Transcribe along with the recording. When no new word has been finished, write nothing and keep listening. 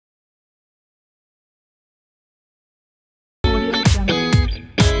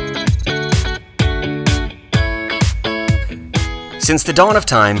Since the dawn of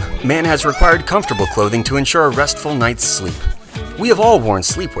time, man has required comfortable clothing to ensure a restful night's sleep. We have all worn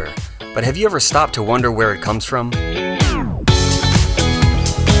sleepwear, but have you ever stopped to wonder where it comes from?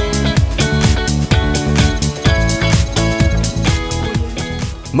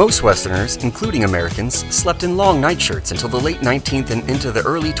 Most Westerners, including Americans, slept in long nightshirts until the late 19th and into the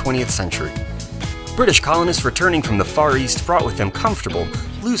early 20th century. British colonists returning from the Far East brought with them comfortable,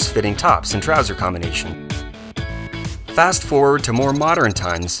 loose-fitting tops and trouser combination. Fast forward to more modern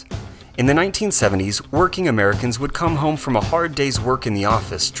times. In the 1970s, working Americans would come home from a hard day's work in the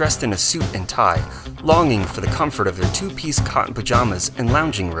office dressed in a suit and tie, longing for the comfort of their two-piece cotton pajamas and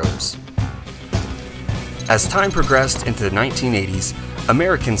lounging robes. As time progressed into the 1980s,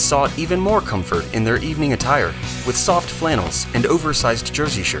 Americans sought even more comfort in their evening attire, with soft flannels and oversized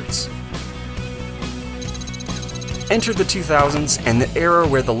jersey shirts. Enter the 2000s and the era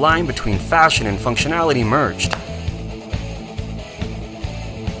where the line between fashion and functionality merged.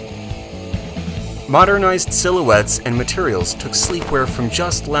 Modernized silhouettes and materials took sleepwear from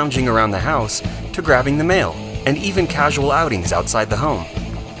just lounging around the house to grabbing the mail, and even casual outings outside the home.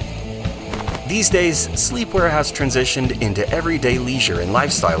 These days, sleepwear has transitioned into everyday leisure and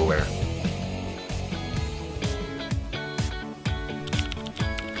lifestyle wear.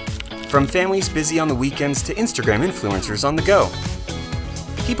 From families busy on the weekends to Instagram influencers on the go.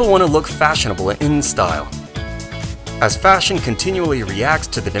 People want to look fashionable and in style. As fashion continually reacts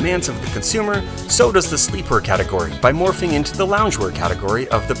to the demands of the consumer, so does the sleepwear category by morphing into the loungewear category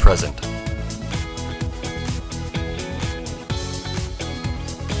of the present.